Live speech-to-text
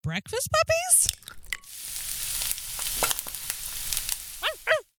breakfast puppies?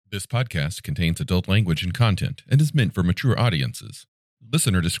 This podcast contains adult language and content and is meant for mature audiences.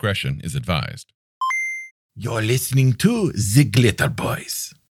 Listener discretion is advised. You're listening to The Glitter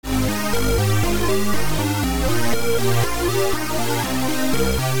Boys.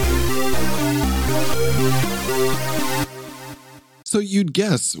 So you'd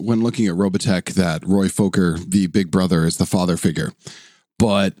guess when looking at Robotech that Roy Fokker, the big brother, is the father figure.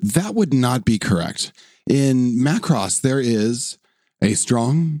 But that would not be correct. In Macross, there is a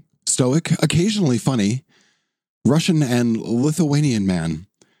strong, stoic, occasionally funny Russian and Lithuanian man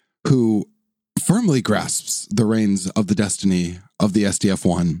who firmly grasps the reins of the destiny of the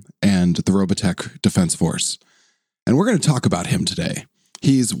SDF-1 and the Robotech Defense Force. And we're going to talk about him today.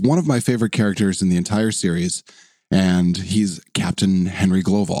 He's one of my favorite characters in the entire series, and he's Captain Henry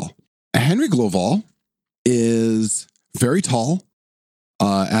Gloval. Henry Gloval is very tall,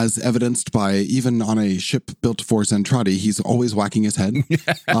 as evidenced by even on a ship built for Zentradi, he's always whacking his head.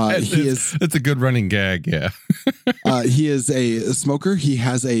 It's a good running gag, yeah. He is a smoker. He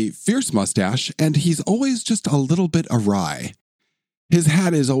has a fierce mustache, and he's always just a little bit awry. His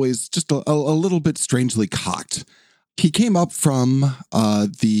hat is always just a little bit strangely cocked. He came up from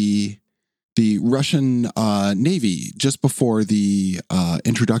the Russian Navy just before the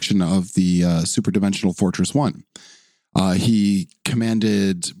introduction of the Superdimensional Fortress 1. He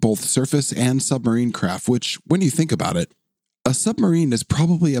commanded both surface and submarine craft, which, when you think about it, a submarine is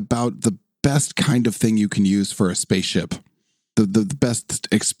probably about the best kind of thing you can use for a spaceship. The best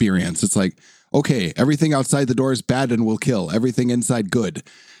experience. It's like, okay, everything outside the door is bad and will kill. Everything inside good.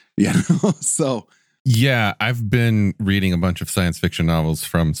 You know? So... Yeah, I've been reading a bunch of science fiction novels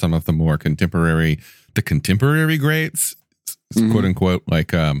from some of the more contemporary greats, quote unquote,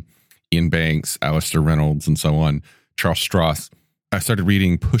 like Ian Banks, Alistair Reynolds, and so on, Charles Stross. I started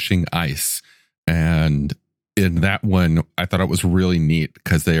reading Pushing Ice, and in that one, I thought it was really neat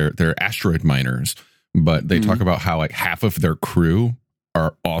because they're asteroid miners, but they talk about how like half of their crew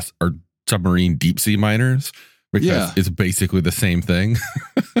are submarine deep sea miners. Because it's basically the same thing.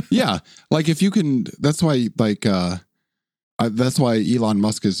 Yeah. Like if you can, that's why Elon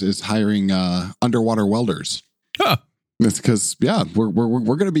Musk is hiring underwater welders. Huh. It's because, we're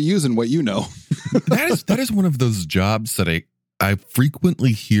going to be using what you know. That is one of those jobs that I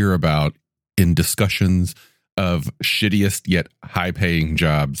frequently hear about in discussions of shittiest yet high paying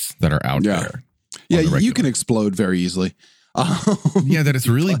jobs that are out there. Yeah, you can explode very easily. That it's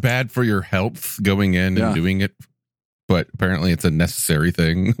really bad for your health going in and doing it, but apparently it's a necessary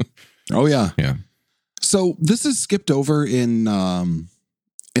thing. Oh yeah. Yeah. So this is skipped over in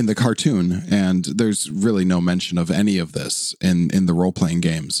the cartoon, and there's really no mention of any of this in the role-playing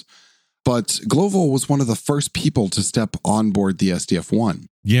games. But Gloval was one of the first people to step on board the SDF-1.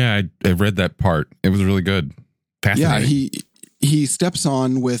 Yeah, I read that part. It was really good. Fascinating. Yeah, he steps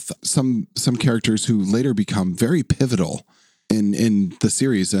on with some characters who later become very pivotal in the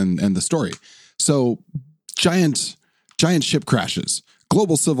series and the story. So giant ship crashes.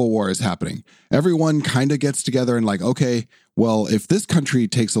 Global civil war is happening. Everyone kind of gets together and like, okay, well, if this country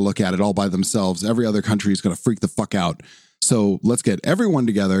takes a look at it all by themselves, every other country is going to freak the fuck out. So let's get everyone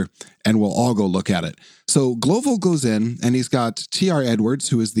together and we'll all go look at it. So Gloval goes in and he's got T.R. Edwards,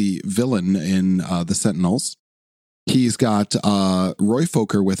 who is the villain in the Sentinels. He's got Roy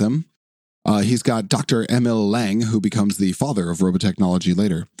Fokker with him. He's got Dr. Emil Lang, who becomes the father of robotechnology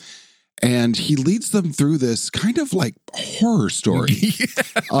later. And he leads them through this kind of like horror story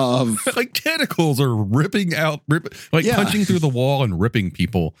of like tentacles are punching through the wall and ripping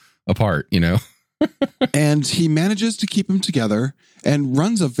people apart, you know? And he manages to keep them together and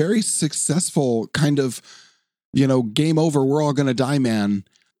runs a very successful kind of, game over, we're all going to die, man,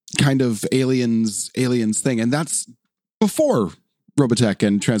 kind of aliens thing. And that's before Robotech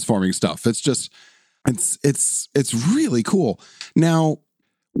and transforming stuff. It's just, it's really cool. Now,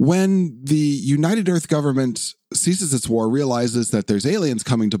 when the United Earth government ceases its war, realizes that there's aliens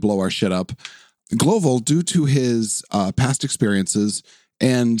coming to blow our shit up, Gloval, due to his past experiences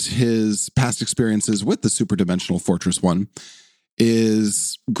and his past experiences with the Superdimensional Fortress 1,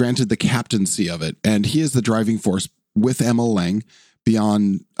 is granted the captaincy of it. And he is the driving force with Emil Lang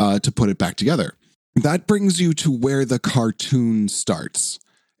beyond to put it back together. That brings you to where the cartoon starts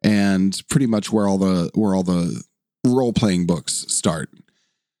and pretty much where all the role-playing books start.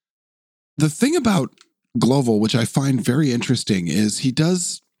 The thing about Gloval, which I find very interesting, is he's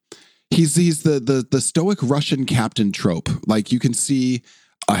the stoic Russian captain trope. Like you can see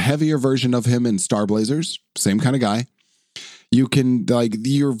a heavier version of him in Star Blazers, same kind of guy.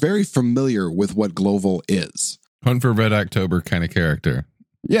 You're very familiar with what Gloval is. Hunt for Red October kind of character.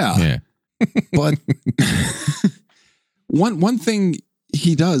 Yeah. But one thing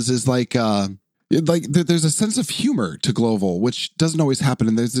he does is like there's a sense of humor to Gloval, which doesn't always happen.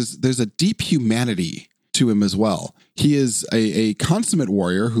 And there's a deep humanity to him as well. He is a consummate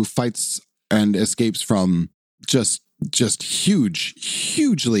warrior who fights and escapes from just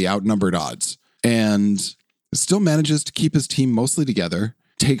hugely outnumbered odds, and still manages to keep his team mostly together,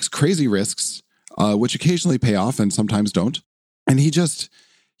 takes crazy risks, which occasionally pay off and sometimes don't. And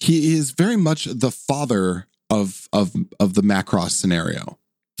he is very much the father of the Macross scenario.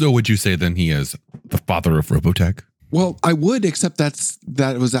 So would you say then he is the father of Robotech? Well, I would, except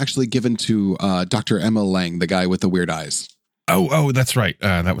that was actually given to Dr. Emma Lang, the guy with the weird eyes. Oh, that's right.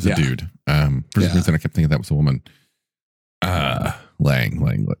 That was a dude. For some reason, I kept thinking that was a woman.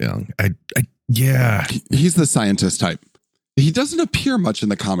 Lang. Yeah. He's the scientist type. He doesn't appear much in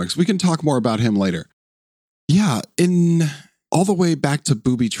the comics. We can talk more about him later. Yeah, in all the way back to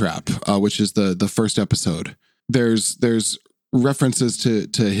Booby Trap, which is the first episode. There's references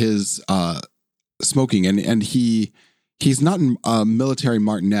to his smoking, and he's not a military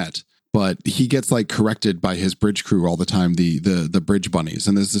martinet, but he gets like corrected by his bridge crew all the time, the bridge bunnies.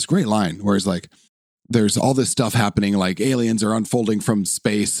 And there's this great line where he's like, there's all this stuff happening, like aliens are unfolding from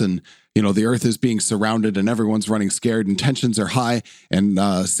space, and the Earth is being surrounded, and everyone's running scared, and tensions are high. And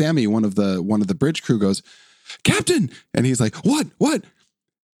Sammy, one of the bridge crew, goes, "Captain," and he's like, "What?"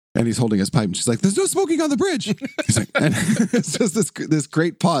 And he's holding his pipe, and she's like, "There's no smoking on the bridge." He's like, and it's just this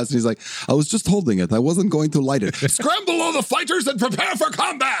great pause. And he's like, "I was just holding it. I wasn't going to light it." "Scramble all the fighters and prepare for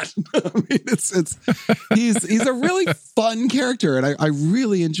combat." I mean, he's a really fun character, and I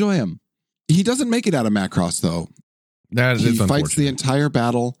really enjoy him. He doesn't make it out of Macross, though. He fights the entire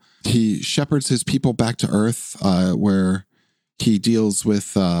battle. He shepherds his people back to Earth, where he deals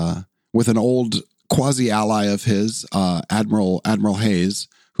with an old quasi-ally of his, Admiral Hayes,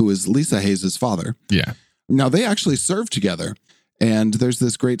 who is Lisa Hayes' father. Yeah. Now, they actually served together. And there's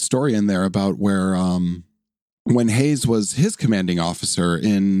this great story in there about where when Hayes was his commanding officer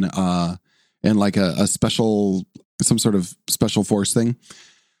in like a special, some sort of special force thing,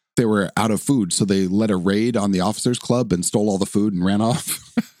 they were out of food. So they led a raid on the officers club and stole all the food and ran off.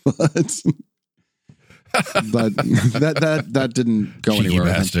 but that didn't go anywhere.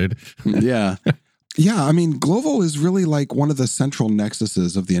 Bastard. Yeah. Yeah, I mean, Gloval is really like one of the central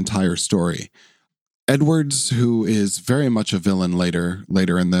nexuses of the entire story. Edwards, who is very much a villain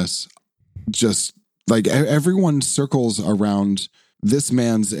later in this, just like everyone circles around this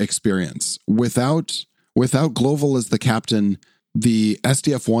man's experience. Without Gloval as the captain, the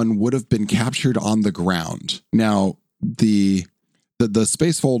SDF-1 would have been captured on the ground. Now, the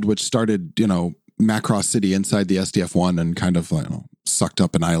spacefold, which started, Macross City inside the SDF-1 and kind of sucked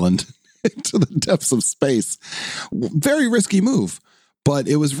up an island into the depths of space. Very risky move, but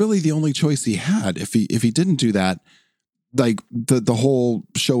it was really the only choice he had. If he didn't do that, like the whole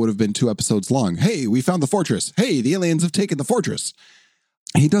show would have been 2 episodes long. Hey, we found the fortress. Hey, the aliens have taken the fortress.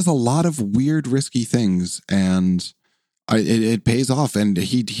 He does a lot of weird, risky things, and it pays off. And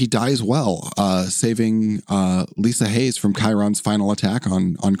he dies well, saving Lisa Hayes from Chiron's final attack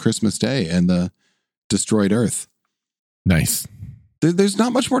on Christmas Day and the destroyed Earth. Nice. There's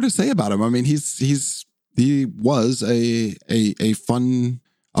not much more to say about him. I mean, he was a fun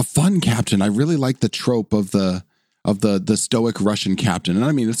captain. I really like the trope of the stoic Russian captain, and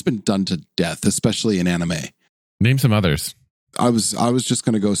I mean, it's been done to death, especially in anime. Name some others. I was just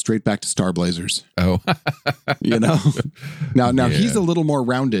going to go straight back to Star Blazers. Oh, Now yeah. He's a little more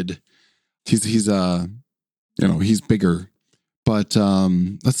rounded. He's he's bigger. But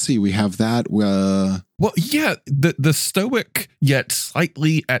let's see, we have that. Well, yeah, the stoic yet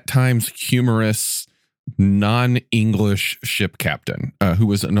slightly at times humorous non-English ship captain who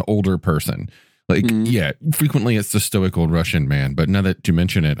was an older person. Like, yeah, frequently it's the stoic old Russian man. But now that you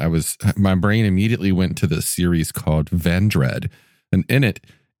mention it, my brain immediately went to the series called Vandred. And in it,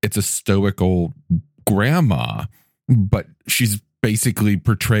 it's a stoic old grandma, but she's basically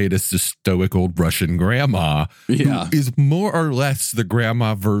portrayed as the stoic old Russian grandma, who is more or less the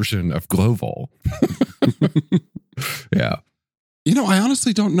grandma version of Gloval. Yeah. I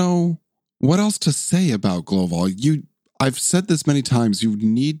honestly don't know what else to say about Gloval. I've said this many times, you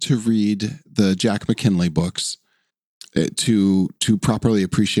need to read the Jack McKinley books to properly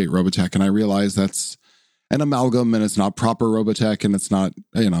appreciate Robotech. And I realize that's an amalgam, and it's not proper Robotech, and it's not,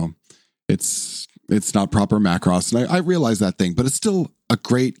 it's not proper Macross. And I realize that thing, but it's still a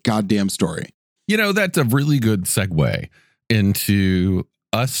great goddamn story. That's a really good segue into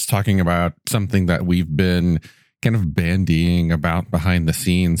us talking about something that we've been kind of bandying about behind the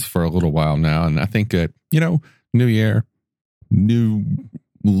scenes for a little while now. And I think that, new year, new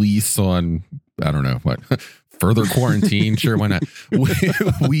lease on, I don't know what, further quarantine. Sure, why not? We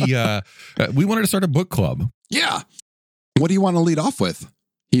wanted to start a book club. Yeah. What do you want to lead off with?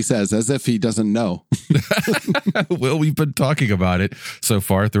 He says, as if he doesn't know. Well, we've been talking about it so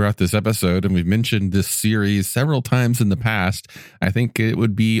far throughout this episode, and we've mentioned this series several times in the past. I think it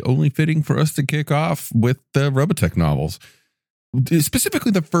would be only fitting for us to kick off with the Robotech novels.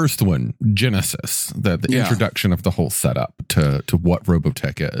 Specifically the first one, Genesis, the introduction of the whole setup to what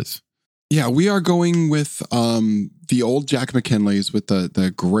Robotech is. Yeah, we are going with the old Jack McKinley's with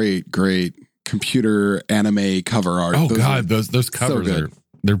the great computer anime cover art. Oh, those covers so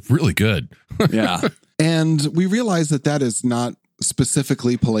they're really good. Yeah. And we realize that is not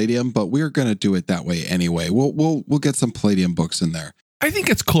specifically Palladium, but we're going to do it that way anyway. We'll get some Palladium books in there. I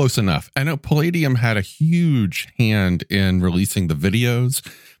think it's close enough. I know Palladium had a huge hand in releasing the videos.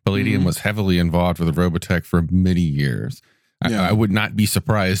 Palladium was heavily involved with Robotech for many years. Yeah. I would not be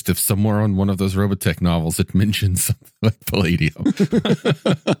surprised if somewhere on one of those Robotech novels it mentions something like Palladium.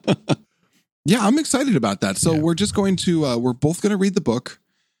 Yeah, I'm excited about that. So we're just going to, we're both going to read the book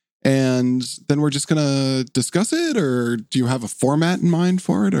and then we're just going to discuss it, or do you have a format in mind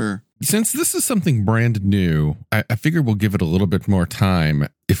for it, or? Since this is something brand new, I figured we'll give it a little bit more time.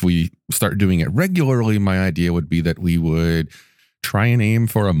 If we start doing it regularly, my idea would be that we would try and aim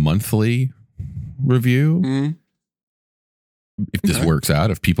for a monthly review. Mm-hmm. If this works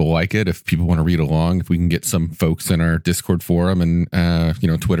out, if people like it, if people want to read along, if we can get some folks in our Discord forum and,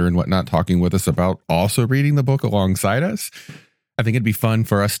 Twitter and whatnot talking with us about also reading the book alongside us, I think it'd be fun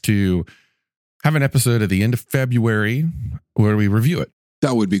for us to have an episode at the end of February where we review it.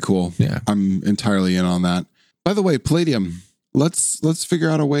 That would be cool. Yeah. I'm entirely in on that. By the way, Palladium, let's figure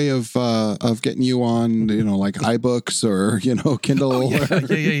out a way of getting you on, like iBooks or, Kindle.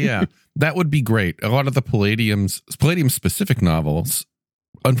 Oh, yeah. That would be great. A lot of the Palladium specific novels,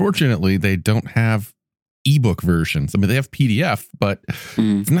 unfortunately, they don't have ebook versions. I mean, they have PDF, but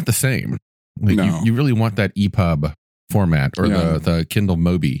it's not the same. Like no. you really want that EPUB format or the Kindle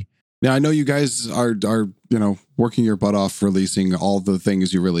Mobi. Now, I know you guys are working your butt off releasing all the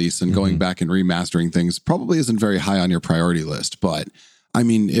things you release and going back and remastering things probably isn't very high on your priority list. But I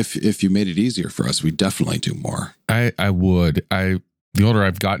mean, if you made it easier for us, we'd definitely do more. I would. The older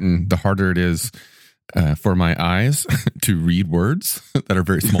I've gotten, the harder it is for my eyes to read words that are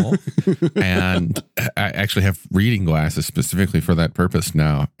very small. And I actually have reading glasses specifically for that purpose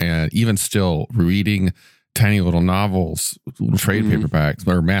now. And even still, reading tiny little novels, little trade paperbacks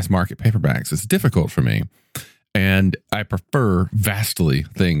or mass market paperbacks is difficult for me. And I prefer vastly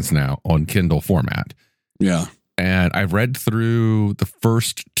things now on Kindle format. Yeah. And I've read through the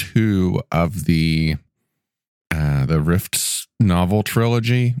first two of the Rifts novel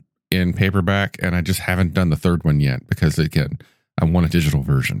trilogy in paperback, and I just haven't done the third one yet because, again, I want a digital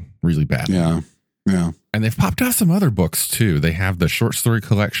version really badly. Yeah. And they've popped out some other books too. They have the short story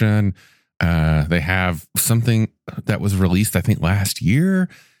collection. They have something that was released, I think, last year,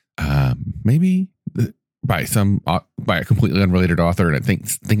 maybe by a completely unrelated author, and I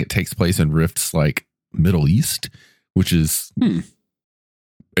think it takes place in Rifts like Middle East, which is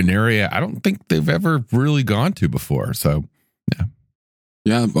an area I don't think they've ever really gone to before. So, yeah.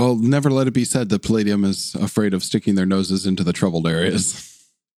 Yeah, well, never let it be said that Palladium is afraid of sticking their noses into the troubled areas.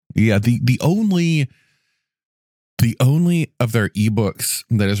 Yeah, the only of their ebooks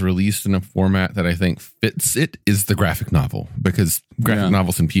that is released in a format that I think fits it is the graphic novel, because graphic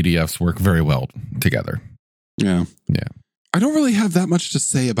novels and PDFs work very well together. Yeah. I don't really have that much to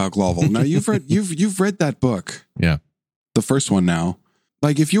say about Gloval. Now you've read that book. Yeah. The first one now.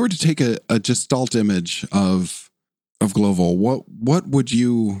 Like, if you were to take a gestalt image of Gloval, what would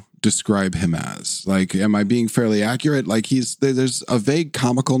you describe him as? Like, am I being fairly accurate? Like, there's a vague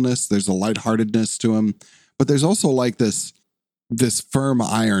comicalness, there's a lightheartedness to him, but there's also like this firm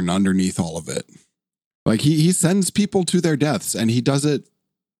iron underneath all of it. Like, he sends people to their deaths, and he does it,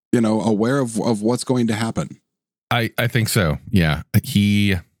 aware of what's going to happen. I think so. Yeah.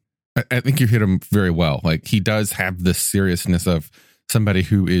 I think you hit him very well. Like, he does have this seriousness of somebody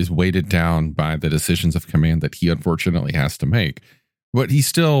who is weighted down by the decisions of command that he unfortunately has to make, but he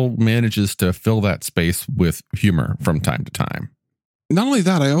still manages to fill that space with humor from time to time. Not only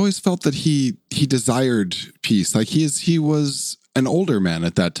that, I always felt that he desired peace. Like, he was an older man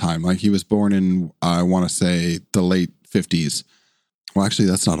at that time. Like, he was born in, I want to say, the late 50s. Well, actually,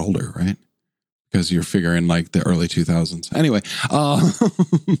 that's not older, right? Because you're figuring like the early 2000s. Anyway,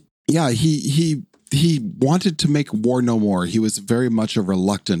 yeah, he wanted to make war no more. He was very much a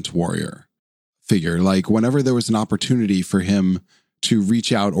reluctant warrior figure. Like, whenever there was an opportunity for him to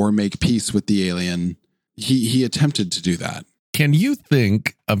reach out or make peace with the alien, he attempted to do that. Can you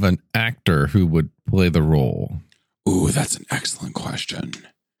think of an actor who would play the role? Ooh, that's an excellent question.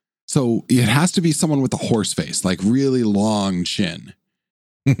 So it has to be someone with a horse face, like really long chin.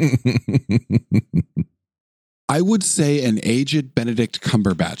 I would say an aged Benedict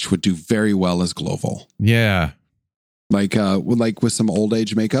Cumberbatch would do very well as Gloval. Yeah. Like with some old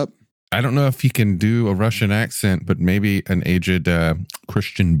age makeup. I don't know if he can do a Russian accent, but maybe an aged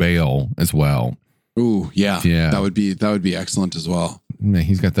Christian Bale as well. Ooh, yeah. Yeah. That would be excellent as well. Man,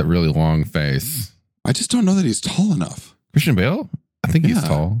 he's got that really long face. I just don't know that he's tall enough. Christian Bale? I think he's Yeah.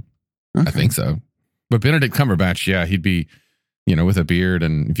 tall. Okay. I think so. But Benedict Cumberbatch, yeah, he'd be, with a beard,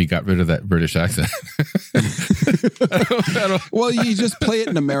 and if he got rid of that British accent. I don't- Well, you just play it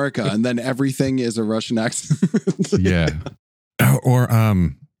in America and then everything is a Russian accent. yeah. Or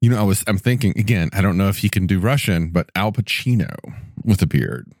I'm thinking again, I don't know if he can do Russian, but Al Pacino with a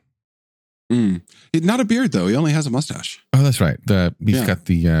beard. Not a beard though. He only has a mustache. Oh, that's right. He's got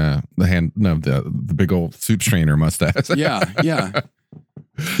the big old soup strainer mustache. Yeah.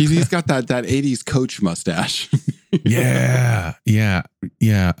 He's got that 80s coach mustache. Yeah.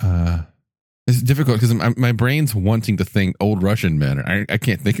 It's difficult because my brain's wanting to think old Russian men. I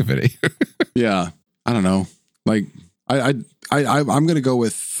can't think of any. Yeah. I don't know. Like I'm going to go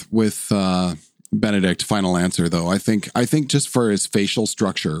with Benedict. Final answer though. I think just for his facial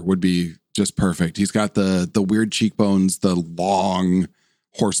structure would be just perfect. He's got the weird cheekbones, the long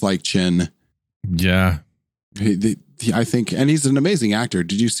horse-like chin. Yeah. I think, and he's an amazing actor.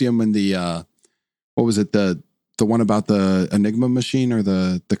 Did you see him in the what was it, the one about the Enigma machine or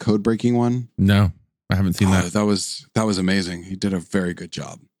the code breaking one? No, I haven't seen that. That was amazing. He did a very good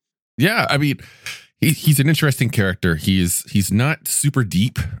job. Yeah, I mean, he's an interesting character. He's not super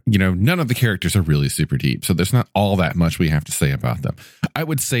deep. None of the characters are really super deep, so there's not all that much we have to say about them. I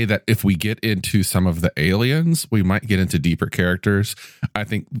would say that if we get into some of the aliens, we might get into deeper characters. I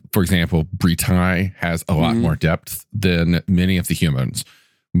think, for example, Britai has a lot more depth than many of the humans,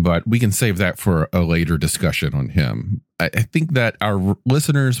 but we can save that for a later discussion on him. I think that our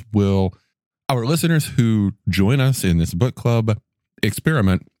listeners who join us in this book club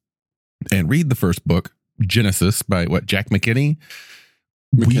experiment and read the first book, Genesis, by Jack McKinney,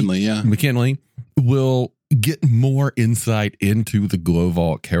 McKinley, will get more insight into the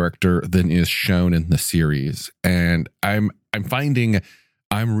Gloval character than is shown in the series. And I'm finding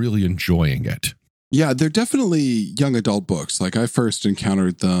I'm really enjoying it. Yeah, they're definitely young adult books. Like I first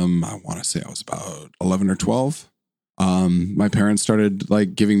encountered them, I want to say I was about 11 or 12. My parents started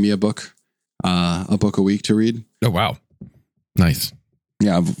giving me a book a week to read. Oh, wow. Nice.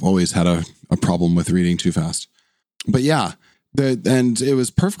 Yeah, I've always had a problem with reading too fast. But yeah, and it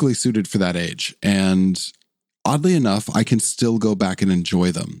was perfectly suited for that age. And oddly enough, I can still go back and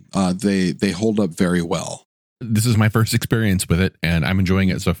enjoy them. They hold up very well. This is my first experience with it, and I'm enjoying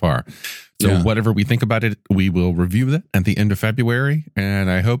it so far. So whatever we think about it, we will review that at the end of February. And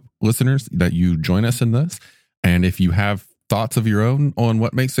I hope, listeners, that you join us in this. And if you have thoughts of your own on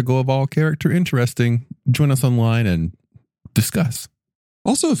what makes a Gloval character interesting, join us online and discuss.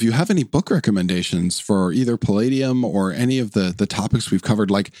 Also, if you have any book recommendations for either Palladium or any of the topics we've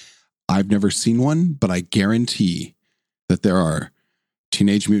covered, I've never seen one, but I guarantee that there are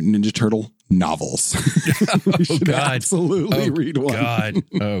Teenage Mutant Ninja Turtle novels. We should absolutely read one.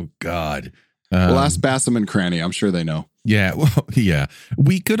 Oh, God. We'll ask Bassam and Cranny. I'm sure they know. Yeah. Well, yeah.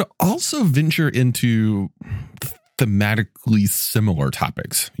 We could also venture into thematically similar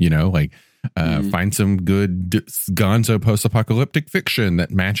topics, find some good gonzo post-apocalyptic fiction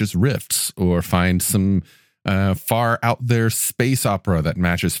that matches Rifts, or find some far out there space opera that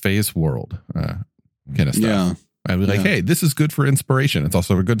matches Phase World kind of stuff. Yeah. I'd be like, hey, this is good for inspiration. It's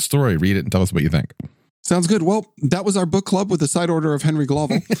also a good story. Read it and tell us what you think. Sounds good. Well, that was our book club with the side order of Henry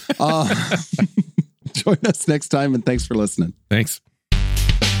Gloval. Join us next time, and thanks for listening. Thanks.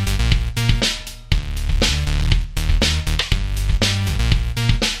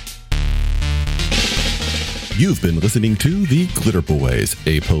 You've been listening to The Glitter Boys,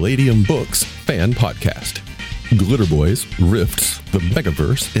 a Palladium Books fan podcast. Glitter Boys, Rifts, the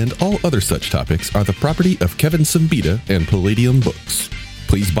Megaverse, and all other such topics are the property of Kevin Simbita and Palladium Books.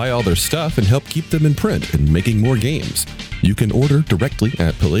 Please buy all their stuff and help keep them in print and making more games. You can order directly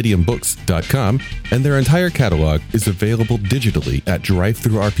at palladiumbooks.com, and their entire catalog is available digitally at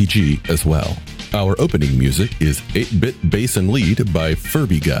DriveThruRPG as well. Our opening music is 8-Bit Bass and Lead by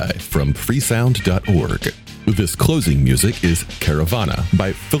Furby Guy from freesound.org. This closing music is Caravana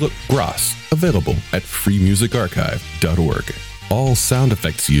by Philip Gross, available at freemusicarchive.org. all sound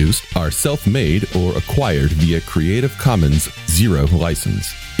effects used are self-made or acquired via Creative Commons Zero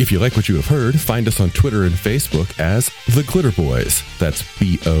license. If you like what you have heard, find us on Twitter and Facebook as The Glitter Boys. That's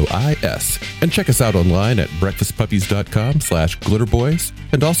BOIS. And check us out online at breakfastpuppies.com/glitterboys.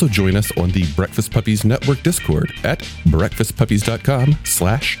 And also join us on the Breakfast Puppies Network Discord at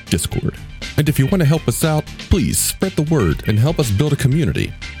breakfastpuppies.com/discord. And if you want to help us out, please spread the word and help us build a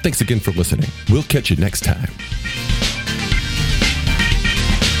community. Thanks again for listening. We'll catch you next time.